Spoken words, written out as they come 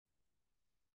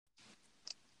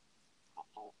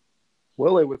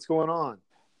Willie, what's going on?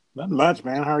 Not much,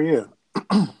 man. How are you?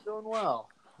 Doing well.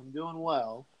 I'm doing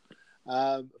well.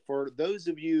 For those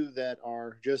of you that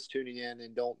are just tuning in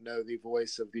and don't know the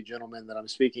voice of the gentleman that I'm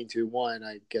speaking to, one,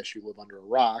 I guess you live under a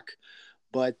rock,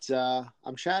 but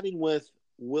I'm chatting with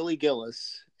Willie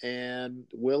Gillis. And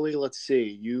Willie, let's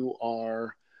see, you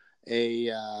are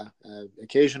a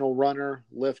occasional runner,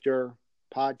 lifter,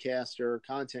 podcaster,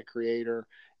 content creator,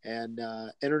 and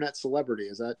internet celebrity.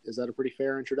 Is that a pretty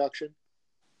fair introduction?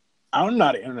 I'm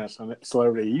not an internet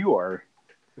celebrity. You are.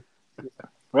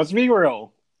 Let's be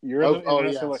real. You're the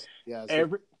internet Yes, celebrity. yes.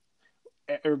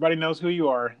 Everybody knows who you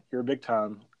are. You're big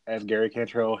time, as Gary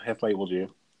Cantrell has labeled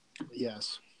you.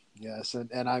 Yes,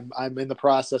 and I'm in the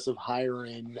process of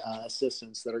hiring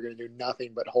assistants that are going to do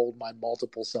nothing but hold my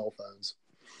multiple cell phones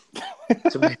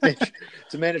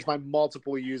to manage my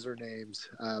multiple usernames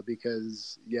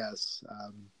because yes,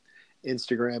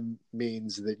 Instagram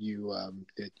means that you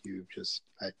just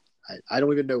I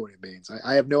don't even know what it means.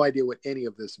 I have no idea what any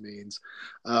of this means.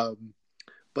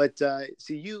 But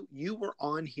see, you were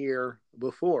on here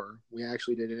before. We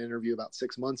actually did an interview about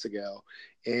 6 months ago,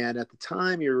 and at the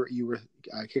time you were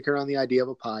kicking around the idea of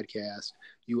a podcast.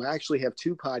 You actually have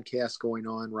two podcasts going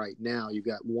on right now. You've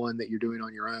got one that you're doing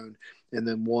on your own, and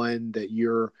then one that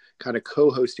you're kind of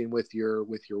co-hosting with your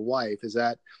wife. Is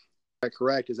that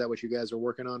correct? Is that what you guys are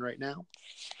working on right now?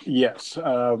 Yes.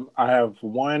 I have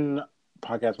one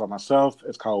podcast by myself.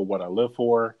 It's called What I Live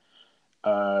For.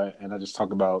 And I just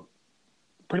talk about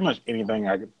pretty much anything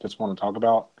I just want to talk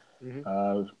about.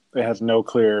 Mm-hmm. It has no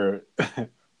clear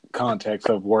context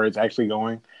of where it's actually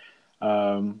going.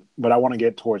 But I want to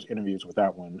get towards interviews with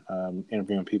that one,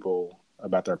 interviewing people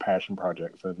about their passion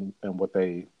projects and what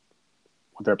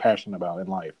they're passionate about in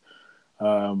life.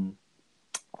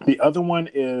 The other one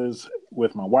is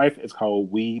with my wife. It's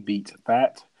called We Beat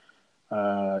Fat.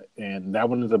 And that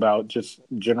one is about just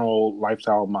general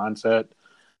lifestyle mindset.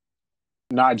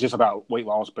 Not just about weight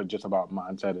loss, but just about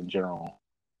mindset in general.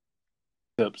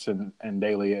 Tips and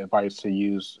daily advice to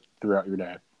use throughout your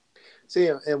day. See,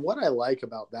 and what I like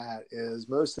about that is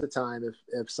most of the time,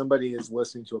 if somebody is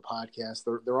listening to a podcast,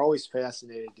 they're always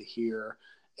fascinated to hear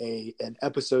an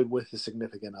episode with a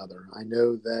significant other. I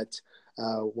know that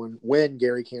when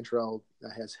Gary Cantrell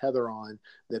has Heather on,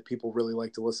 that people really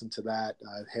like to listen to that.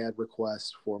 I've had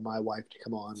requests for my wife to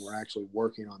come on. We're actually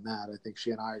working on that. I think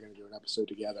she and I are going to do an episode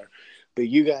together. But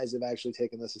you guys have actually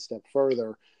taken this a step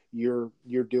further. You're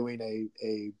doing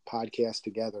a podcast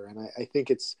together, and I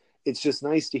think it's just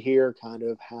nice to hear kind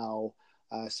of how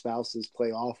spouses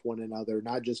play off one another,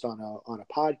 not just on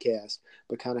a podcast,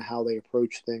 but kind of how they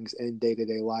approach things in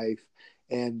day-to-day life.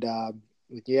 And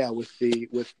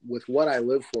with What I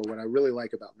Live For, what I really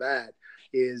like about that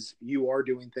is you are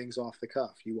doing things off the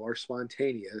cuff. You are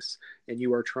spontaneous, and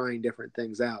you are trying different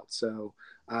things out. So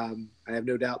I have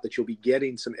no doubt that you'll be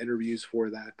getting some interviews for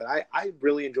that. But I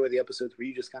really enjoy the episodes where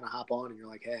you just kind of hop on and you're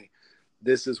like, hey,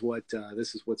 this is what's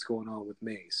going on with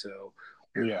me. So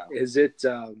yeah,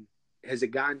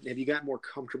 have you gotten more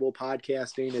comfortable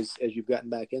podcasting as you've gotten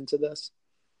back into this?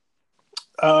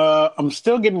 I'm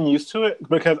still getting used to it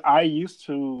because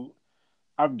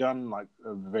I've done like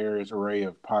a various array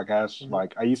of podcasts. Mm-hmm.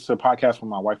 Like I used to podcast with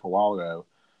my wife a while ago.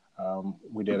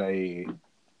 We did a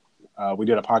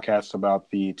podcast about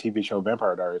the TV show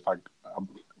Vampire Diaries, like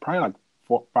probably like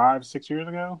 5-6 years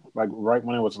ago, like right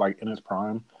when it was like in its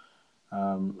prime.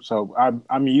 So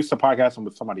I'm used to podcasting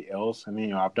with somebody else,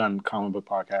 and I've done comic book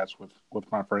podcasts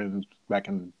with my friends back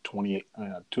in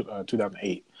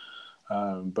 2008.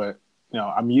 But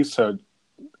I'm used to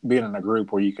being in a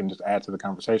group where you can just add to the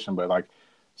conversation. But like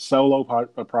solo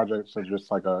projects are just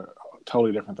like a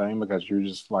totally different thing because you're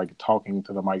just like talking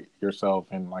to the mic yourself,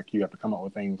 and like you have to come up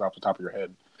with things off the top of your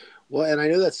head. Well, and I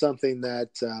know that's something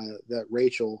that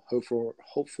Rachel,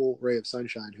 hopeful ray of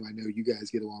sunshine, who I know you guys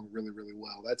get along really, really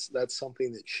well. That's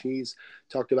something that she's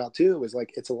talked about too. Is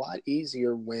like it's a lot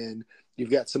easier when you've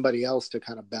got somebody else to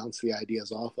kind of bounce the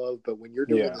ideas off of. But when you're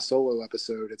doing the solo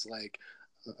episode, it's like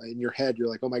in your head you're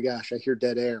like, oh my gosh, I hear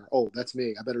dead air. Oh, that's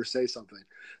me. I better say something.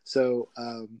 So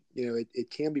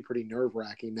it can be pretty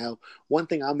nerve-wracking. Now, one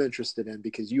thing I'm interested in,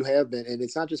 because you have been, and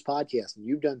it's not just podcasting,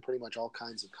 you've done pretty much all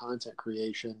kinds of content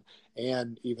creation,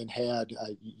 and even had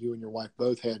you and your wife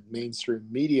both had mainstream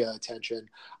media attention.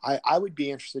 I would be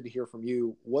interested to hear from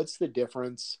you. What's the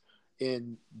difference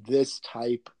in this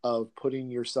type of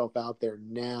putting yourself out there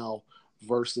now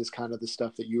versus kind of the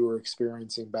stuff that you were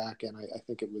experiencing back in, I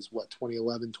think it was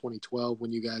 2011, 2012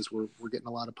 when you guys were getting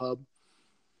a lot of pub?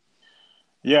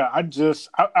 Yeah,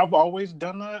 I've always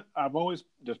done that. I've always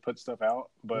just put stuff out,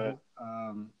 but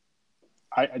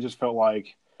I just felt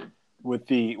like with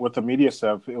the media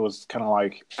stuff, it was kind of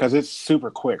like, because it's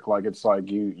super quick. Like it's like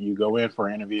you go in for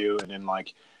an interview and then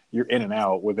like you're in and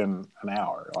out within an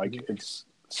hour. Like it's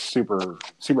super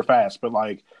fast. But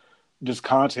like just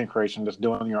content creation, just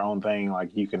doing your own thing,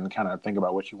 like you can kind of think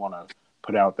about what you want to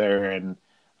put out there,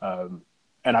 um,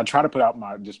 and I try to put out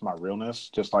my realness,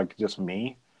 just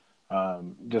me,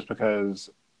 just because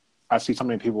I see so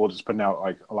many people just putting out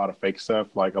like a lot of fake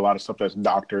stuff, like a lot of stuff that's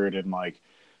doctored and like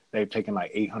they've taken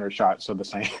like 800 shots of the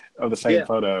same Yeah.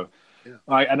 photo, Yeah.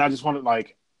 like, and I just wanted,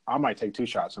 like, I might take 2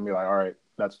 shots and be like, all right,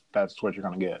 that's what you're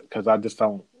gonna get, because I just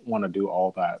don't want to do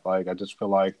all that. Like I just feel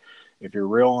like if you're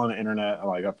real on the internet,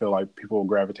 like I feel like people will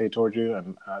gravitate towards you,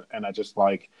 and I just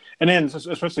like, and then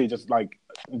especially just like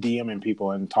DMing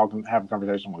people and having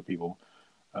conversation with people.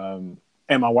 And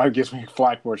my wife gives me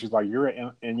flack for it. She's like, "You're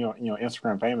in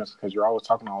Instagram famous because you're always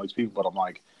talking to all these people." But I'm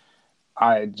like,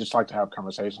 I just like to have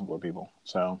conversations with people.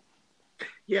 So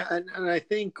Yeah, and I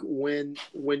think when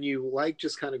you like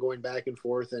just kind of going back and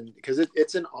forth, and because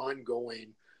it's an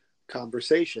ongoing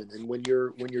conversation, and when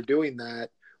you're doing that,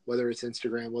 whether it's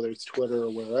Instagram, whether it's Twitter or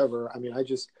wherever, I mean, I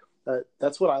just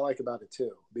that's what I like about it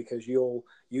too, because you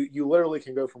literally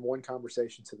can go from one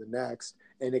conversation to the next,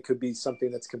 and it could be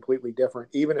something that's completely different,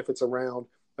 even if it's around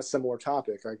a similar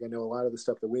topic. Like I know a lot of the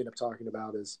stuff that we end up talking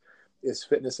about is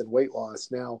fitness and weight loss.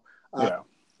 Now, yeah,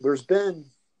 there's been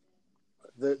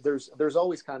there's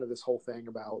always kind of this whole thing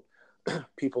about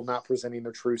people not presenting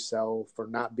their true self or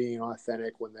not being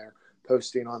authentic when they're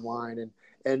posting online,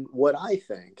 and what I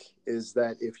think is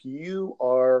that if you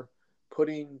are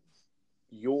putting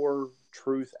your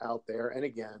truth out there, and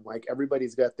again, like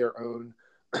everybody's got their own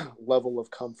level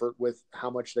of comfort with how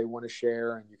much they want to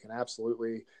share, and you can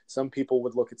absolutely, some people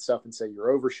would look at stuff and say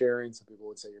you're oversharing, some people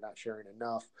would say you're not sharing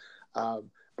enough,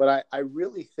 but I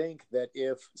really think that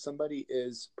if somebody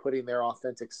is putting their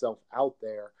authentic self out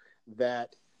there,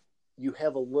 that you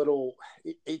have a little,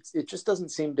 it just doesn't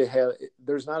seem to have,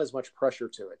 there's not as much pressure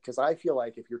to it, because I feel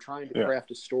like if you're trying to yeah,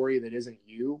 craft a story that isn't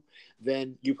you,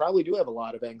 then you probably do have a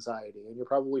lot of anxiety, and you're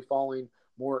probably falling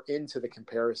more into the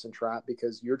comparison trap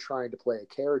because you're trying to play a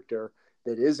character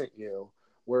that isn't you,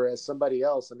 whereas somebody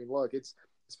else, I mean, look, it's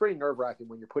pretty nerve-wracking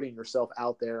when you're putting yourself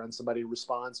out there and somebody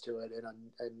responds to it in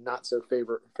a not so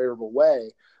favorable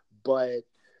way, but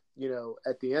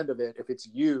at the end of it, if it's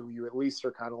you at least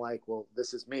are kind of like, well,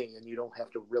 this is me. And you don't have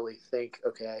to really think,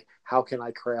 okay, how can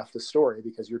I craft the story?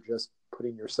 Because you're just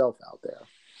putting yourself out there.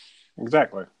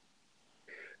 exactly.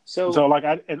 So, So like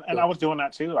I was doing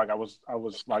that too. Like I was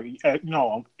like,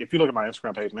 if you look at my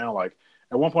Instagram page now, like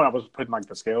at one point I was putting like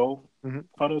the scale Mhm.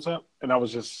 photos up, and I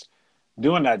was just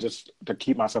doing that just to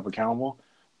keep myself accountable.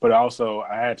 But also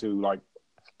I had to like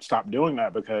stop doing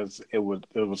that because it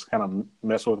was kind of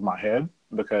messing with my head,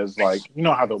 because like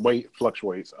how the weight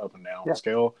fluctuates up and down the Yeah.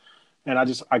 scale, and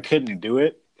I couldn't do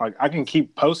it. Like I can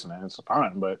keep posting it, it's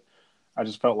fine, but I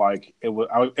just felt like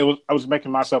I was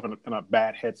making myself in a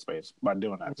bad headspace by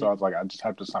doing that. So I was like, I just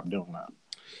have to stop doing that.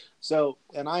 So,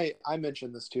 and I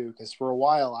mentioned this too, because for a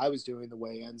while I was doing the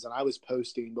weigh-ins and I was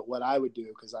posting, but what I would do,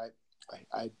 because I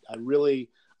really,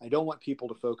 I don't want people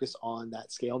to focus on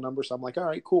that scale number. So I'm like, all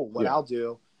right, cool. What Yeah, I'll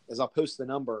do is I'll post the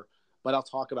number, but I'll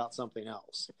talk about something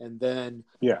else. And then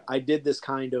yeah, I did this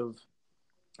kind of,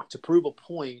 to prove a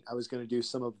point, I was going to do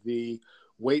some of the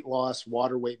weight loss,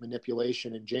 water weight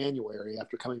manipulation in January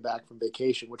after coming back from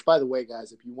vacation, which, by the way,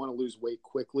 guys, if you want to lose weight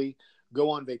quickly, go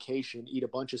on vacation, eat a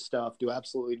bunch of stuff, do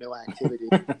absolutely no activity,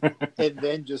 and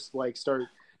then just like start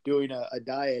doing a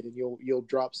diet, and you'll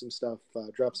drop some stuff,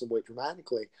 drop some weight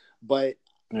dramatically. But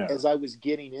yeah, as I was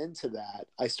getting into that,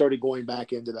 I started going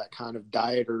back into that kind of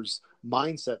dieter's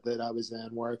mindset that I was in,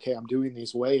 where, okay, I'm doing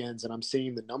these weigh-ins and I'm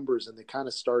seeing the numbers, and they kind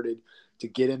of started to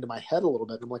get into my head a little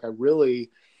bit. I'm like,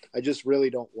 I just really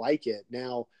don't like it.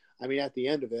 Now, I mean, at the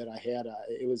end of it, I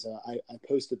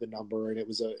posted the number, and it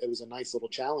was a nice little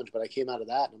challenge, but I came out of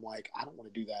that and I'm like, I don't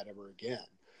want to do that ever again.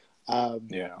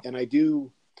 yeah, And I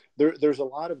do, there's a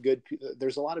lot of good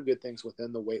things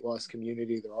within the weight loss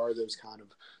community. There are those kind of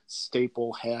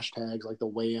staple hashtags like the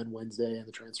weigh-in Wednesday and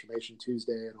the transformation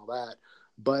Tuesday and all that.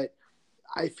 But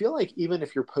I feel like even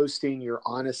if you're posting your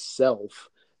honest self,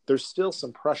 there's still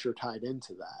some pressure tied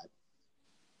into that.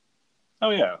 oh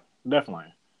yeah,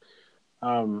 definitely.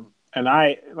 And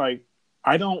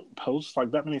I don't post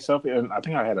like that many selfies, and I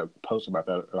think I had a post about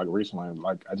that like recently.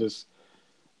 Like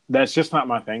that's just not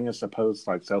my thing, is to post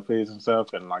like selfies and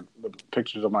stuff, and like the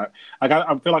pictures of my, like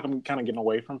I feel like I'm kind of getting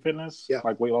away from fitness, Yeah.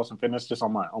 like weight loss and fitness, just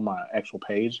on my actual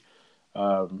page,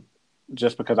 um,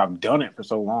 just because I've done it for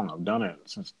so long. I've done it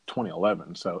since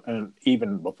 2011, so, and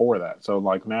even before that. So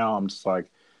like now I'm just like,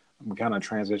 I'm kind of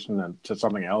transitioning to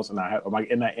something else, and I'm like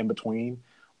in that in between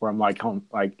where I'm like kind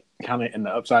of in the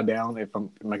upside down. If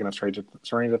I'm making a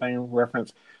Stranger Thing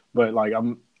reference, but like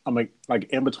I'm like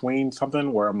in between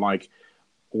something where I'm like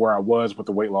where I was with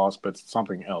the weight loss, but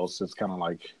something else is kind of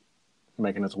like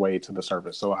making its way to the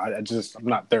surface. So I'm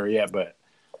not there yet, but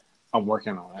I'm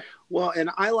working on it. Well, and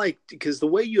I like, because the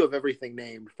way you have everything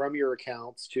named, from your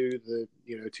accounts to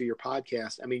to your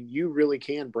podcast, I mean, you really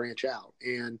can branch out.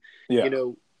 And, Yeah.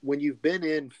 when you've been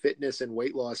in fitness and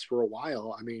weight loss for a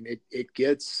while, I mean, it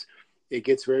gets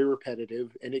very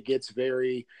repetitive, and it gets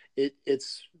very, it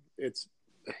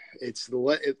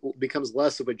becomes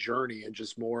less of a journey and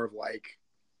just more of like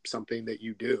something that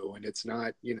you do. And it's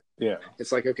not, Yeah.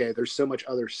 it's like, okay, there's so much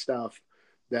other stuff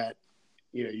that,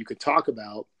 you could talk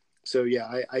about. So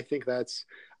yeah, I think that's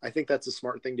a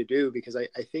smart thing to do, because I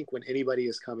think when anybody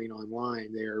is coming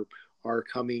online, they are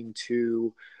coming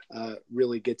to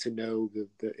really get to know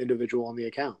the individual on the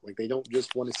account. Like, they don't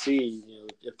just want to see,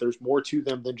 if there's more to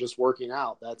them than just working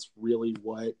out. That's really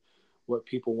what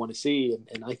people want to see.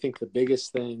 And I think the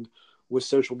biggest thing with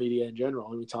social media in general,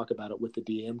 and we talk about it with the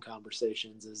DM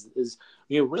conversations, is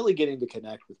really getting to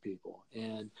connect with people.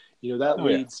 And that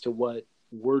leads to what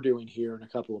we're doing here in a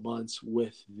couple of months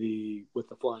with the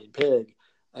Flying Pig.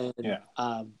 And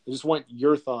I just want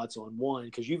your thoughts on one,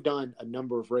 because you've done a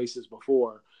number of races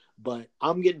before, but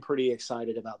I'm getting pretty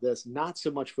excited about this, not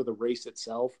so much for the race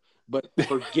itself, but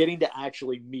for getting to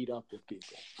actually meet up with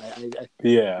people. I think it's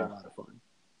a lot of fun.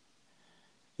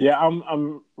 Yeah,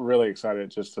 I'm really excited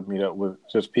just to meet up with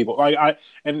just people. Like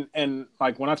and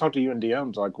like when I talk to you in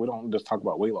DMs, like we don't just talk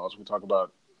about weight loss. We talk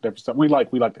about different stuff. We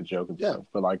like to joke and stuff,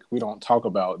 but like we don't talk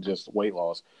about just weight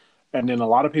loss. And then a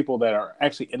lot of people that are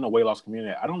actually in the weight loss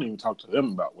community, I don't even talk to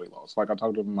them about weight loss. Like I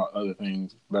talk to them about other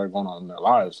things that are going on in their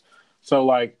lives. So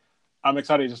like I'm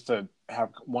excited just to have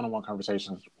one-on-one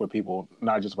conversations with people,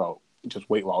 not just about just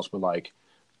weight loss, but like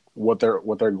what they're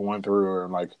going through, or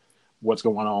like what's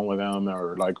going on with them,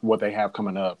 or like what they have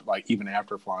coming up, like even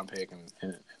after Flying Pig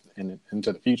and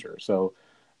into the future. So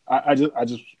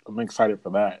I'm excited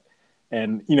for that.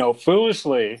 And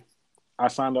foolishly, I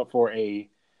signed up for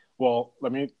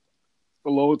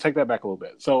we'll take that back a little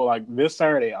bit. So like this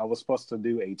Saturday, I was supposed to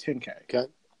do a 10K. Okay.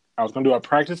 I was going to do a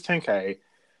practice 10K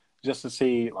just to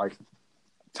see like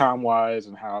time wise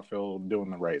and how I feel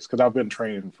doing the race, because I've been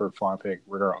training for Flying Pig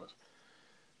regardless.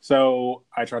 So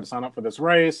I tried to sign up for this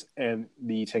race, and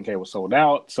the 10K was sold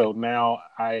out. So now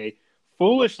I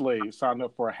foolishly signed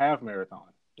up for a half marathon.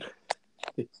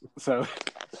 So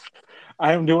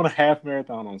I am doing a half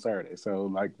marathon on Saturday. So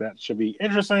like that should be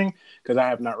interesting, because I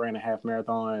have not ran a half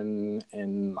marathon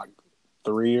in like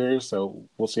 3 years. So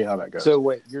we'll see how that goes. So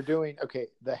wait, you're doing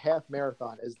the half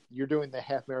marathon you're doing the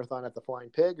half marathon at the Flying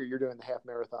Pig, or you're doing the half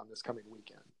marathon this coming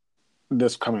weekend?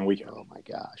 This coming weekend. Oh my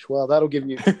gosh! Well, that'll give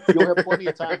you'll have plenty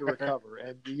of time to recover.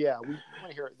 And yeah, we want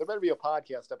to hear it. There better be a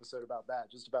podcast episode about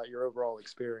that, just about your overall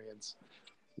experience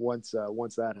once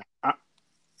that happens.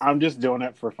 I'm just doing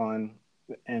it for fun,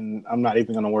 and I'm not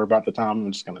even going to worry about the time.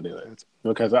 I'm just going to do it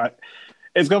because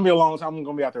it's going to be a long time. I'm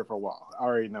going to be out there for a while. I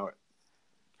already know it.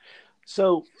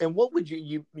 So, and what would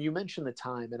you mentioned the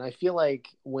time, and I feel like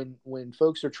when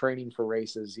folks are training for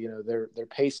races, their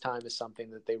pace time is something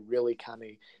that they really kind of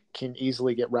can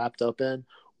easily get wrapped up in.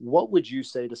 What would you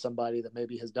say to somebody that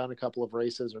maybe has done a couple of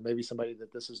races, or maybe somebody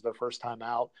that this is their first time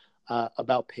out,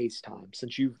 about pace time,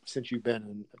 since you've been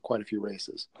in quite a few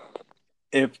races?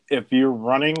 If you're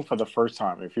running for the first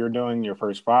time, if you're doing your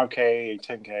first 5K,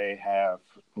 10K, half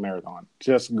marathon,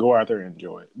 just go out there and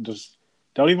enjoy it. Just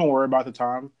don't even worry about the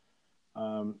time.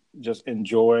 Just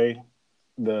enjoy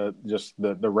the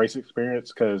race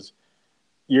experience, because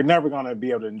you're never going to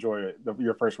be able to enjoy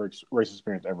your first race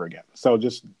experience ever again. So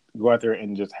just go out there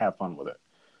and just have fun with it.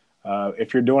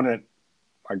 If you're doing it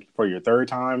like for your third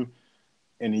time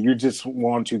and you just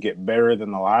want to get better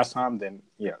than the last time, then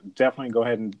yeah, definitely go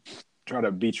ahead and try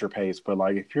to beat your pace. But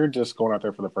like if you're just going out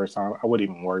there for the first time, I wouldn't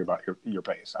even worry about your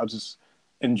pace. I'll just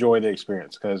enjoy the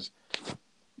experience, because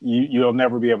you'll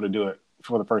never be able to do it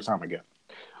for the first time again.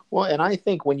 Well, and I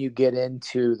think when you get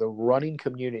into the running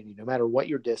community, no matter what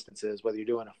your distance is, whether you're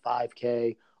doing a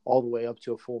 5K all the way up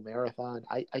to a full marathon,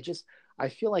 I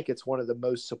feel like it's one of the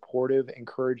most supportive,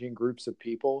 encouraging groups of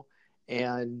people.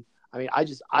 And I mean,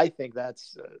 I think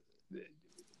that's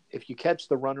if you catch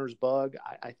the runner's bug,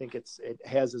 I think it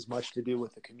has as much to do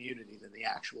with the community than the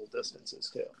actual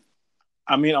distances too.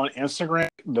 I mean, on Instagram,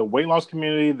 the weight loss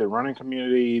community, the running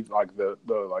community, like the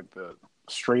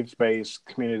strength-based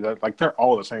community, that like they're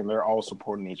all the same. They're all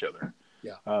supporting each other.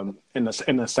 Yeah. In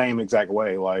the same exact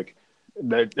way. Like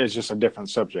that it's just a different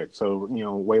subject. So,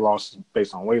 weight loss is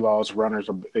based on weight loss, runners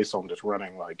are based on just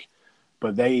running, like,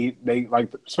 but they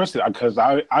like, especially because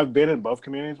I've been in both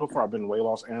communities before. I've been in weight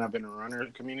loss and I've been in runner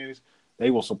communities. They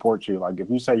will support you. Like if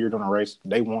you say you're doing a race,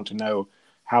 they want to know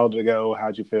how to go,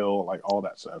 how'd you feel, like all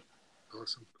that stuff.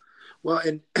 Awesome. Well,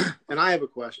 and and I have a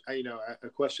question. A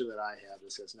question that I have.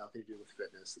 This has nothing to do with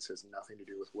fitness. This has nothing to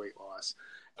do with weight loss.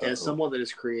 As someone that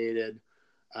has created,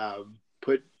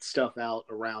 put stuff out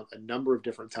around a number of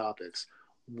different topics,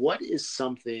 what is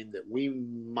something that we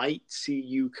might see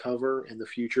you cover in the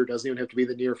future? Doesn't even have to be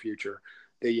the near future,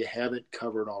 that you haven't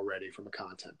covered already from a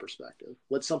content perspective.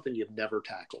 What's something you've never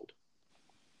tackled?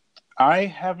 I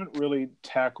haven't really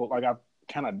tackled, like I've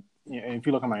kind of, if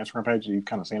you look on my Instagram page, you've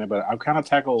kind of seen it, but I've kind of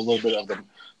tackled a little bit of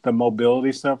the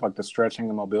mobility stuff, like the stretching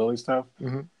and mobility stuff,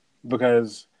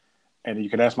 because, and you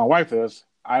could ask my wife this,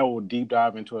 I will deep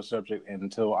dive into a subject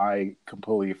until I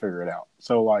completely figure it out.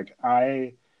 So like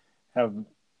I have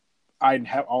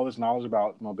all this knowledge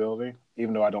about mobility,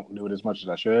 even though I don't do it as much as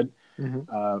I should,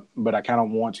 but I kind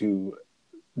of want to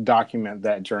document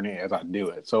that journey as I do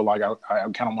it. So like I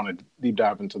kind of want to deep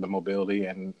dive into the mobility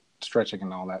and stretching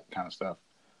and all that kind of stuff.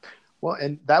 Well,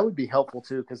 and that would be helpful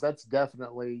too, because that's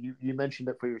definitely, you mentioned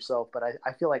it for yourself, but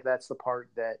I feel like that's the part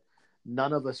that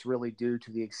none of us really do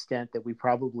to the extent that we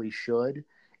probably should.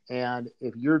 And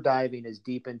if you're diving as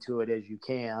deep into it as you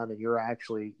can, and you're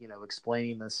actually,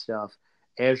 explaining this stuff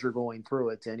as you're going through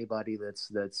it to anybody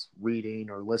that's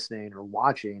reading or listening or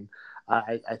watching,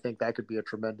 I think that could be a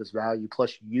tremendous value.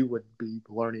 Plus, you would be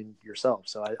learning yourself.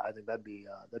 So I think that'd be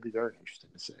very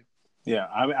interesting to see. Yeah,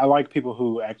 I like people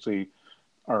who actually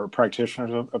are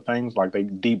practitioners of things, like they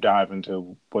deep dive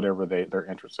into whatever they're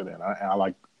interested in. I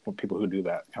like people who do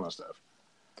that kind of stuff.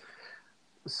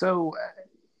 So,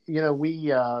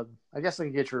 I guess I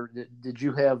can get did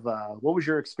you have, what was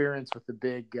your experience with the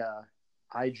big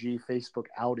IG Facebook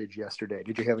outage yesterday?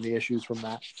 Did you have any issues from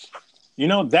that?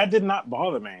 That did not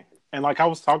bother me. And like I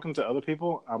was talking to other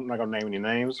people, I'm not gonna name any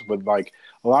names, but like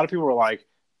a lot of people were like,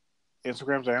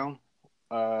 Instagram's down.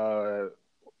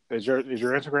 Is your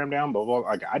Instagram down? But well,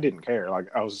 like I didn't care. Like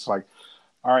I was just like,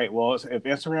 all right, well if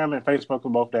Instagram and Facebook are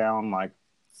both down, like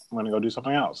I'm gonna go do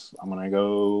something else. I'm gonna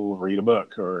go read a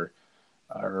book or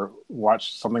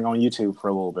watch something on YouTube for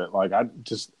a little bit. Like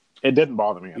it didn't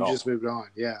bother me at all. You just moved on,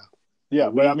 yeah. Yeah,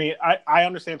 but I mean, I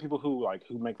understand people who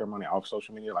make their money off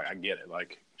social media. Like I get it.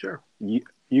 Like sure,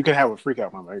 you can have a freak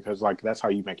out moment because like that's how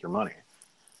you make your money.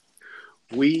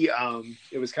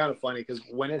 It was kind of funny because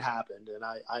when it happened, and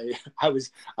I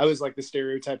was like the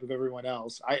stereotype of everyone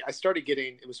else. I started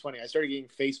getting, it was funny, I started getting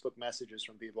Facebook messages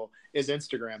from people, is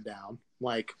Instagram down?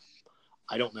 Like,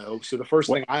 I don't know. So the first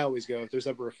thing I always go, if there's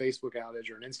ever a Facebook outage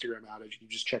or an Instagram outage, you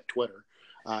just check Twitter.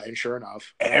 And sure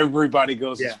enough, everybody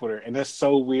goes to Twitter, and that's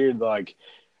so weird. Like,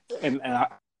 and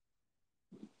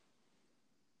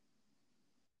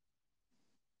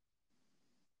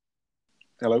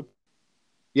hello.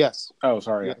 Yes. Oh,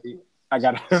 sorry. Yeah. I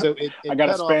got so I got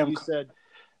a spam. You said,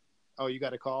 "Oh, you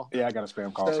got a call." Yeah, I got a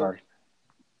spam call. Sorry.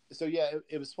 So yeah,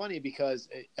 it was funny because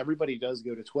everybody does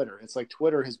go to Twitter. It's like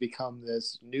Twitter has become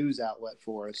this news outlet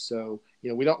for us. So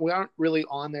we aren't really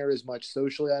on there as much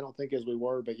socially, I don't think, as we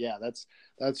were. But yeah, that's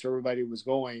where everybody was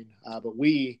going. But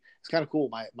it's kind of cool.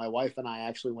 My wife and I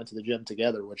actually went to the gym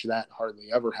together, which that hardly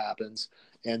ever happens.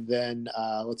 And then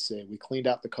let's see, we cleaned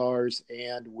out the cars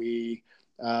and we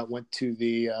went to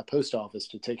the post office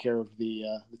to take care of the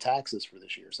taxes for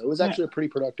this year. So it was actually a pretty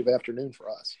productive afternoon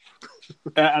for us.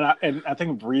 and I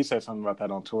think Bree said something about that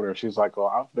on Twitter. She's like, well,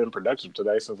 I've been productive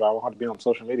today since I won't have to be on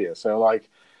social media. So like,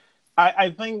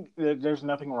 I think that there's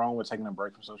nothing wrong with taking a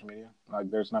break from social media. Like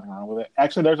there's nothing wrong with it.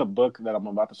 Actually, there's a book that I'm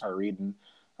about to start reading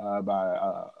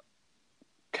by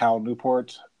Cal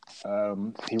Newport.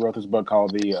 He wrote this book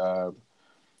called I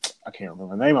can't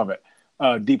remember the name of it.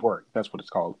 Deep Work, that's what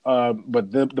it's called.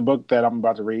 But the book that I'm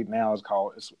about to read now is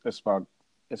called it's about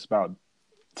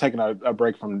taking a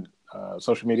break from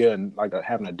social media and like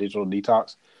having a digital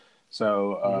detox.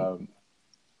 So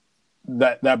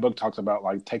that book talks about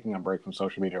like taking a break from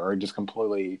social media or just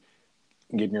completely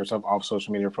getting yourself off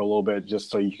social media for a little bit,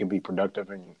 just so you can be productive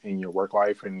in your work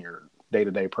life and your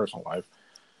day-to-day personal life.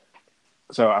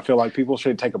 So I feel like people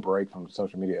should take a break from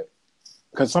social media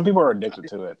because some people are addicted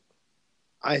to it.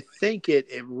 I think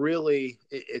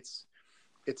it's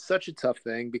such a tough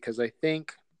thing because I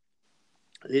think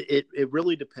it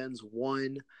really depends,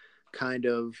 one, kind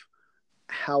of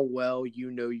how well you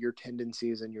know your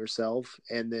tendencies and yourself,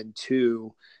 and then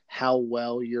two, how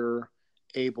well you're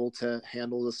able to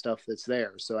handle the stuff that's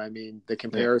there. So I mean, the Yeah.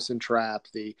 comparison trap,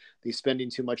 the spending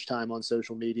too much time on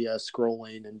social media,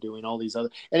 scrolling and doing all these other,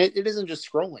 and it isn't just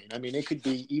scrolling. I mean, it could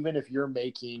be, even if you're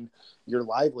making your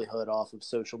livelihood off of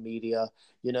social media,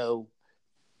 you know,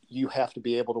 you have to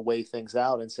be able to weigh things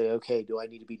out and say, okay, do I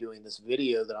need to be doing this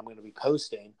video that I'm going to be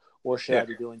posting, or should I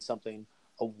be doing something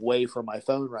away from my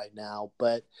phone right now?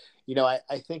 But, you know,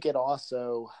 I think it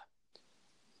also,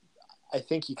 I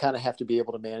think you kind of have to be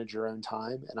able to manage your own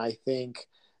time. And I think,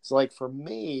 so like for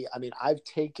me, I mean, I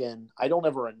don't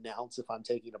ever announce if I'm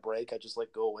taking a break. I just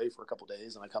like go away for a couple of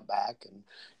days and I come back. And,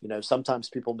 you know, sometimes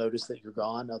people notice that you're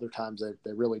gone. Other times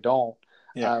they really don't.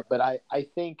 Yeah. But I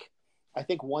think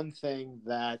one thing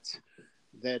that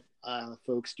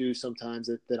folks do sometimes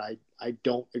that I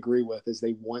don't agree with is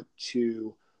they want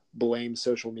to blame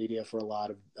social media for a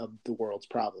lot of the world's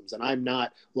problems. And I'm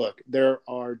not, look, there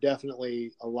are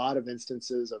definitely a lot of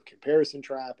instances of comparison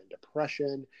trap and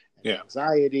depression and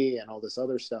anxiety and all this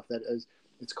other stuff that is,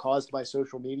 it's caused by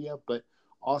social media, but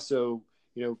also,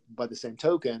 you know, by the same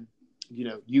token, you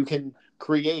know, you can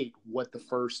create what the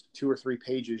first 2 or 3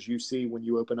 pages you see when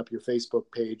you open up your Facebook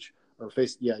page or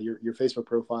your Facebook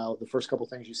profile, the first couple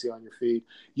things you see on your feed,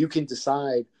 you can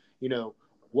decide, you know,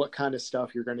 what kind of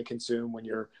stuff you're going to consume when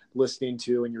you're listening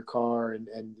to in your car, and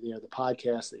you know, the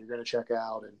podcasts that you're going to check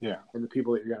out, and the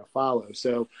people that you're going to follow.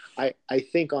 So I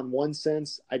think on one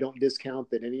sense, I don't discount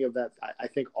that any of that. I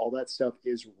think all that stuff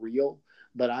is real,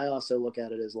 but I also look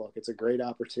at it as, look, it's a great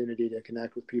opportunity to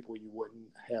connect with people you wouldn't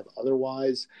have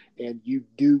otherwise. And you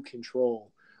do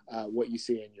control what you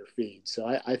see in your feed. So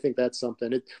I think that's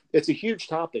something, it's a huge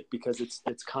topic, because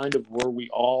it's kind of where we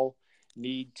all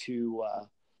need to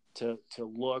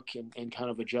look and kind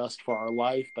of adjust for our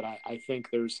life. But I think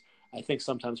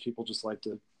sometimes people just like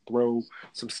to throw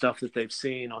some stuff that they've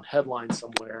seen on headlines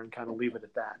somewhere and kind of leave it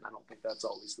at that. And I don't think that's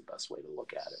always the best way to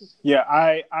look at it. Yeah,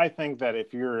 I think that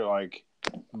if you're like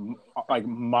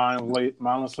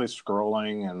mindlessly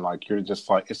scrolling and like you're just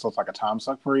like, it's just like a time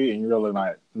suck for you, and you're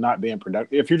really not being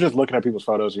productive. If you're just looking at people's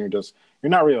photos and you're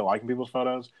not really liking people's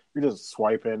photos, you're just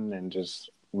swiping and just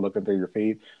looking through your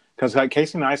feed. Because like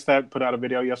Casey Neistat put out a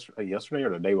video yesterday or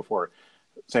the day before,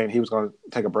 saying he was going to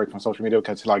take a break from social media,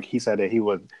 because like he said that he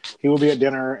would be at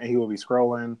dinner and he would be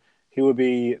scrolling. He would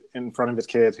be in front of his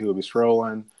kids. He would be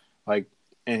scrolling, like,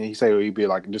 and he said he'd be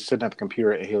like just sitting at the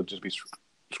computer and he'll just be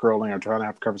scrolling or trying to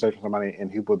have a conversation with somebody,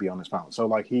 and he would be on his phone. So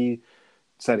like he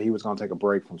said he was going to take a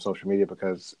break from social media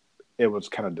because it was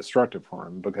kind of destructive for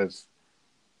him, because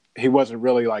he wasn't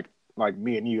really like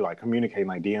me and you, like communicating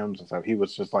like DMs and stuff. He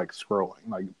was just like scrolling,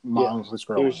 like mindlessly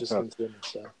scrolling. He was just consuming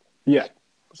stuff. Yeah.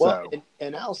 Well,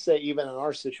 and I'll say, even in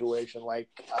our situation, like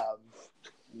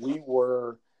we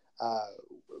were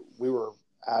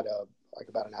at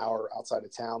about an hour outside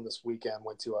of town this weekend.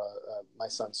 Went to my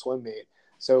son's swim meet,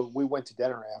 so we went to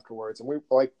dinner afterwards, and we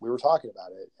were talking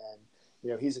about it. And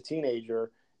you know, he's a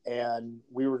teenager, and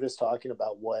we were just talking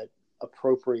about what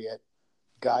appropriate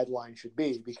guideline should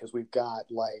be, because we've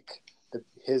got like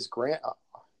his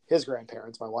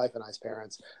grandparents, my wife and I's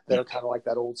parents, that are kind of like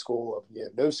that old school of, you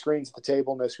know, no screens at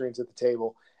the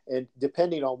table. And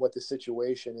depending on what the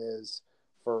situation is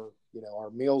for, you know,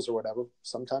 our meals or whatever,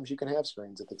 sometimes you can have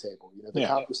screens at the table. You know, the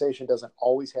conversation doesn't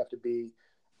always have to be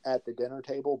at the dinner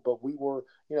table, but we were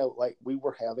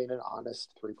having an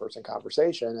honest 3-person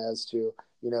conversation as to,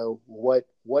 you know, what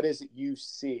is it you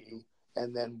see,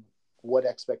 and then what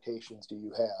expectations do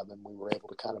you have? And we were able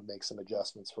to kind of make some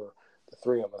adjustments for the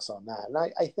 3 of us on that. And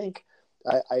I think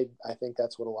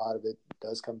that's what a lot of it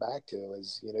does come back to,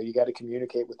 is, you know, you got to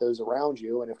communicate with those around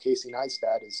you. And if Casey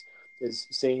Neistat is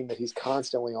seeing that he's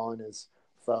constantly on his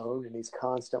phone and he's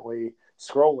constantly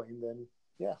scrolling, then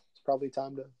yeah, it's probably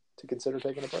time to consider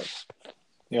taking a break.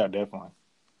 Yeah, definitely.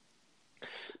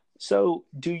 So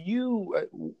do you,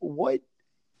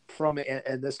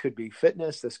 and this could be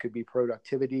fitness, this could be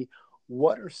productivity,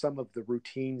 what are some of the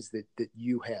routines that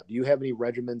you have? Do you have any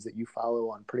regimens that you follow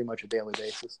on pretty much a daily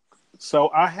basis? So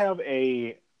I have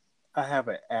an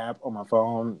app on my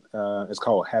phone. It's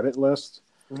called Habit List.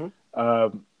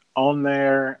 Mm-hmm. On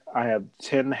there, I have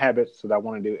 10 habits that I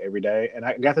want to do every day. And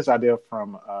I got this idea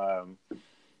from, I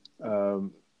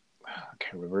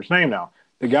can't remember his name now.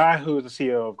 The guy who is the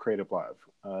CEO of Creative Live,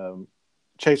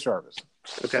 Chase Jarvis.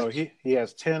 Okay. So he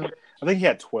has 10, I think he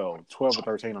had 12 or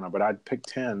 13 on there, but I picked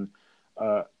 10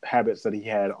 habits that he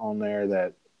had on there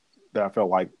that I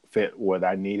felt like fit what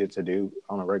I needed to do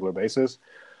on a regular basis.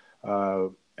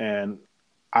 And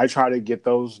I try to get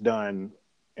those done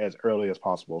as early as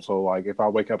possible. So like if I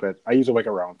I usually wake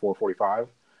up around 4:45.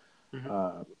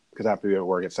 Mm-hmm. because I have to be at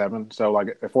work at 7. So like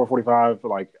at 4:45,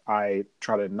 like I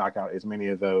try to knock out as many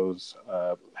of those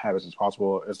habits as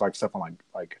possible. It's like stuff on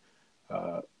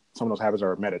some of those habits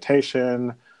are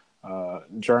meditation,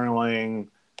 journaling,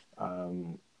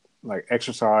 like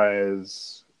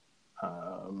exercise.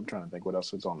 I'm trying to think what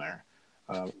else is on there.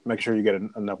 Make sure you get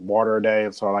enough water a day.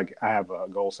 So like I have a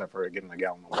goal set for getting a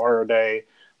gallon of water a day.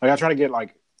 Like I try to get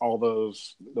like all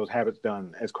those habits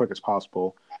done as quick as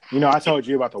possible. I told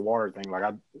you about the water thing. Like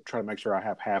I try to make sure I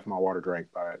have half my water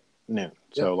drank by noon.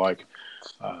 So like,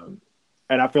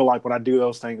 and I feel like when I do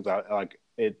those things, I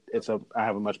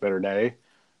have a much better day.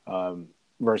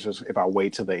 Versus if I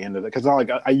wait to the end of it, because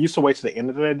I used to wait to the end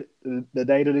of the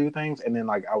day to do things, and then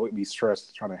like I would be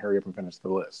stressed trying to hurry up and finish the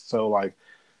list. So like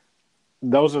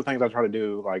those are the things I try to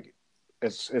do like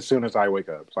as soon as I wake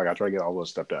up. So, like I try to get all those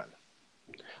stuff done.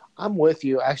 I'm with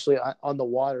you actually on the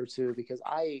water too, because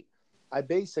I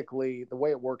basically, the way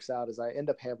it works out is I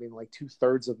end up having like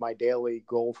 2/3 of my daily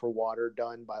goal for water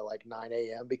done by like 9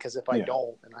 a.m. because if I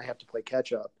don't and I have to play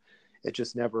catch up, it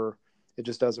just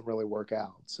doesn't really work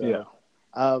out. So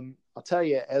I'll tell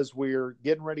you, as we're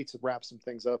getting ready to wrap some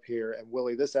things up here, and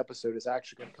Willie, this episode is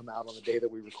actually going to come out on the day that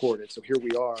we recorded. So here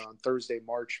we are on Thursday,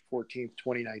 March 14th,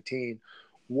 2019.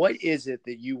 What is it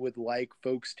that you would like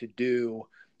folks to do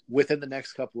within the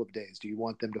next couple of days? Do you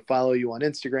want them to follow you on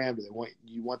Instagram? Do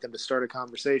you want them to start a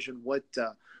conversation? What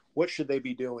should they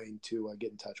be doing to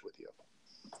get in touch with you?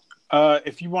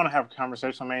 If you want to have a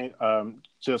conversation with me,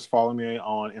 just follow me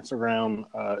on Instagram.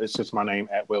 It's just my name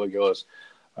at Willie Gillis.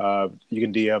 You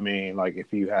can DM me, like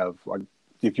if you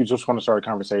just want to start a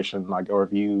conversation, like, or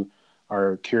if you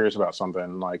are curious about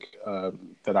something like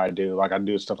that I do, like I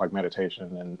do stuff like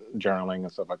meditation and journaling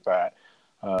and stuff like that.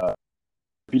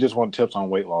 If you just want tips on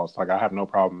weight loss, like I have no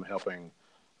problem helping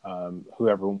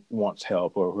whoever wants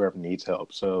help or whoever needs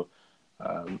help. So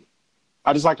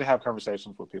I just like to have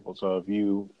conversations with people. So if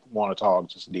you want to talk,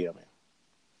 just DM me.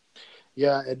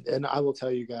 Yeah, and I will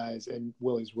tell you guys, and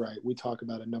Willie's right, we talk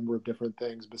about a number of different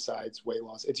things besides weight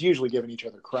loss. It's usually giving each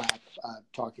other crap,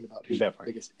 talking about who's the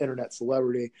biggest internet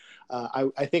celebrity.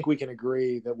 I think we can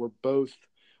agree that we're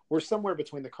somewhere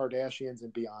between the Kardashians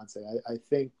and Beyonce. I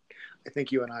think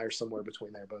you and I are somewhere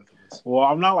between there, both of us. Well,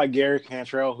 I'm not like Gary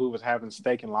Cantrell, who was having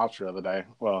steak and lobster the other day.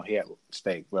 Well, he had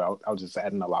steak, but I was just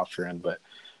adding the lobster in. But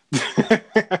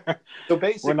so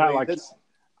basically, we're not like this.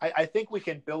 I think we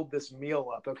can build this meal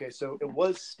up. Okay, so it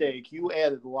was steak. You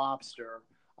added lobster.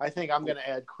 I think I'm going to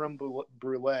add creme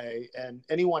brulee. And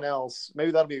anyone else,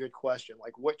 maybe that'll be a good question.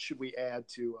 Like, what should we add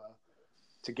to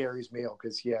Gary's meal?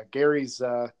 Because Gary is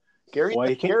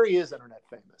internet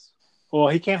famous. Well,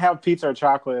 he can't have pizza or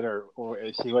chocolate or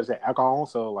he was alcohol,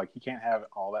 so like he can't have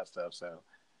all that stuff. So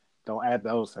don't add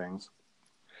those things.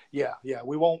 Yeah,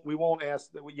 we won't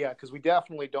ask that. Yeah, because we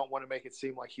definitely don't want to make it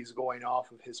seem like he's going off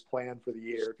of his plan for the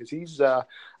year. Because he's, I'll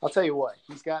tell you what,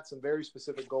 he's got some very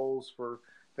specific goals for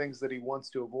things that he wants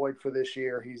to avoid for this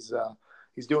year. He's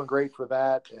doing great for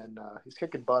that, and he's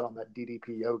kicking butt on that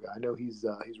DDP yoga. I know he's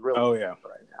really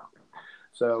right now.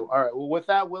 So, all right. Well, with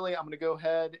that, Willie, I'm going to go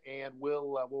ahead and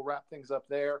we'll wrap things up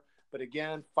there. But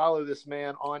again, follow this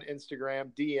man on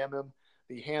Instagram, DM him.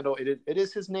 The handle it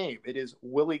is his name. It is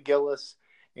Willie Gillis.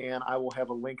 And I will have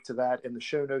a link to that in the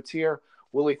show notes here.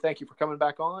 Willie, thank you for coming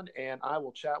back on, and I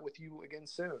will chat with you again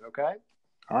soon, okay?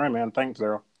 All right, man. Thanks,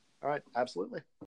 Daryl. All right, absolutely.